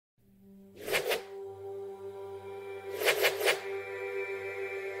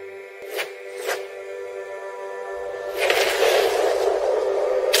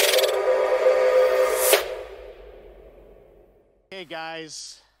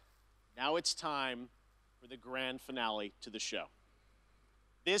guys, now it's time for the grand finale to the show.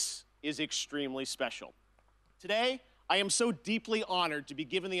 This is extremely special. Today, I am so deeply honored to be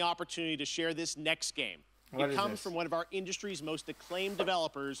given the opportunity to share this next game. It comes from one of our industry's most acclaimed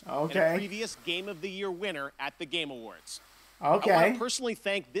developers and a previous Game of the Year winner at the Game Awards. I want to personally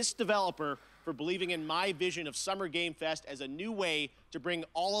thank this developer for believing in my vision of Summer Game Fest as a new way to bring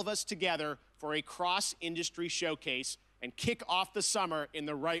all of us together for a cross-industry showcase and kick off the summer in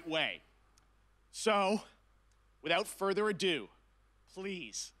the right way. So, without further ado,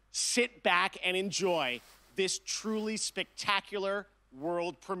 please sit back and enjoy this truly spectacular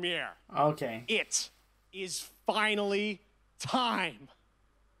world premiere. It is finally time.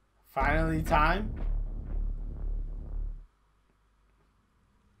 Finally time?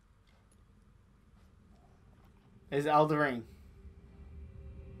 Is Elden Ring.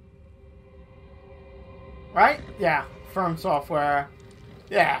 Right? Yeah. From Software.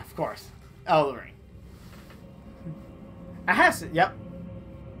 Yeah, of course. Elden Ring. I have to. Yep.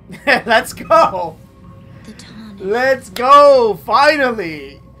 Let's go. Let's go.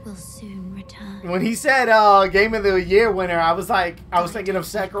 Finally. Will soon return. When he said Game of the Year winner, I was like, I was thinking of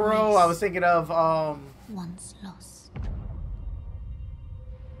Sekiro. I was thinking of Once lost.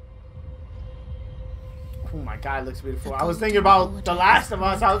 Oh my god, it looks beautiful. I was thinking about The Last of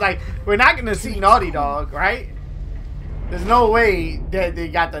Us. I was like, we're not gonna see Naughty Dog, right? There's no way that they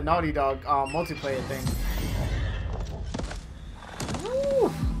got the Naughty Dog multiplayer thing.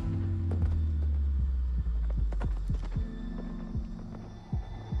 Woo.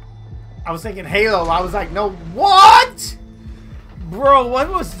 I was thinking Halo. I was like, no, what? Bro, what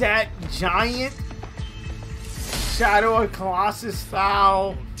was that giant Shadow of Colossus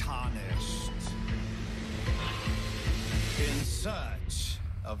style? Tarnished. In search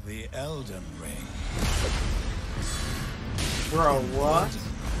of the Elden Ring. Bro, what?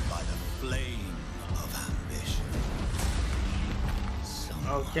 By the flame of ambition.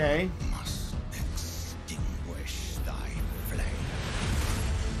 Okay. Someone must extinguish thy flame.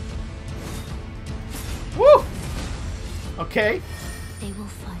 Woo! Okay. They will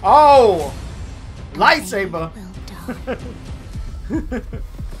fight. Oh! Lightsaber!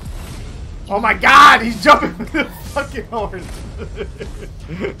 Oh my god, he's jumping with the fucking horse.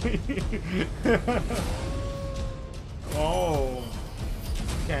 Oh.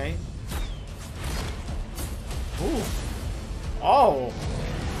 Okay. Ooh. Oh.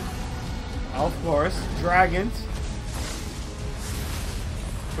 Of course, dragons.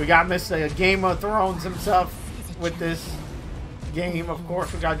 We got Mr. Game of Thrones himself with this game. Of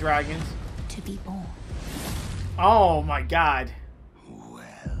course, we got dragons. To be born. Oh my god.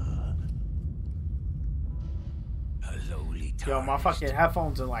 Well, a lowly Yo, my fucking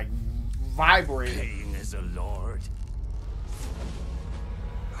headphones are like vibrating. Pain is a lord.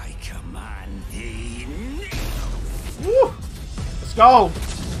 I command thee. Woo! Let's go.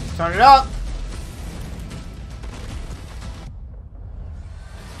 Turn it up.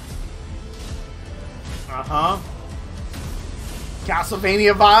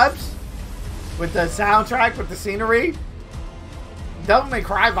 Castlevania vibes with the soundtrack, with the scenery. Devil May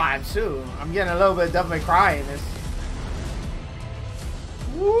Cry vibes too. I'm getting a little bit of Devil May Cry in this.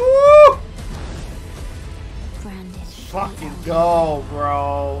 Woo! Fucking go,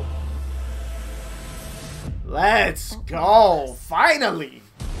 bro. Let's go. Finally.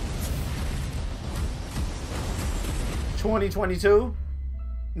 2022.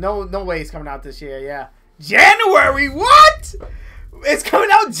 No way it's coming out this year. Yeah. January. What? It's coming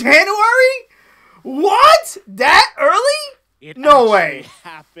out January? What? That early? No way.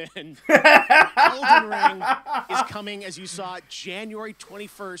 Happened. Elden Ring is coming, as you saw, January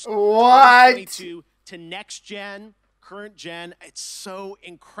 21st, 2022 to next gen, current gen. It's so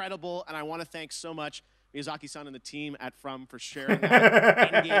incredible, and I want to thank so much Miyazaki-san and the team at From for sharing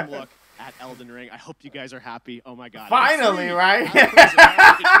that in-game look at Elden Ring. I hope you guys are happy. Oh my god. Finally, right? That's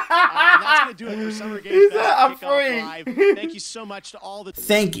going to do it for Summer Game Fest. I'm free. Live. Thank you so much to all the...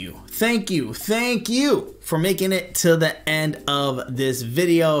 Thank you for making it to the end of this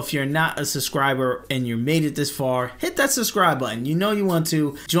video. If you're not a subscriber and you made it this far, hit that subscribe button. You know you want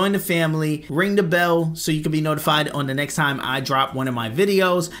to. Join the family. Ring the bell so you can be notified on the next time I drop one of my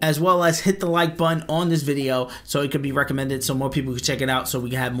videos, as well as hit the like button on this this video so it could be recommended so more people can check it out, so we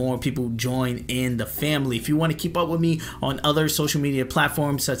can have more people join in the family. If you want to keep up with me on other social media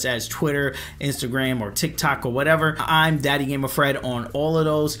platforms such as Twitter, Instagram, or TikTok or whatever, I'm DaddyGamerFred on all of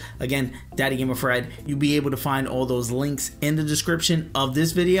those. Again, DaddyGamerFred. You'll be able to find all those links in the description of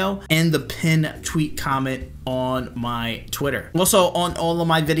this video and the pinned tweet comment on my Twitter. Also, on all of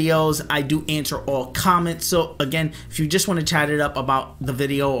my videos, I do answer all comments. So again, if you just want to chat it up about the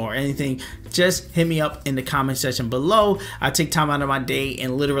video or anything, just hit me up in the comment section below. I take time out of my day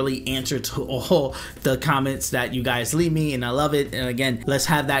and literally answer to all the comments that you guys leave me, and I love it. And again, let's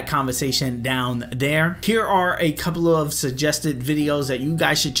have that conversation down there. Here are a couple of suggested videos that you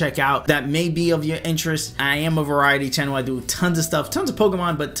guys should check out that may be of your interest. I am a variety channel. I do tons of stuff, tons of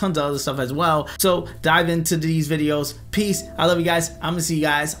Pokemon, but tons of other stuff as well. So dive into these videos. Peace. I love you guys. I'm gonna see you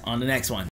guys on the next one.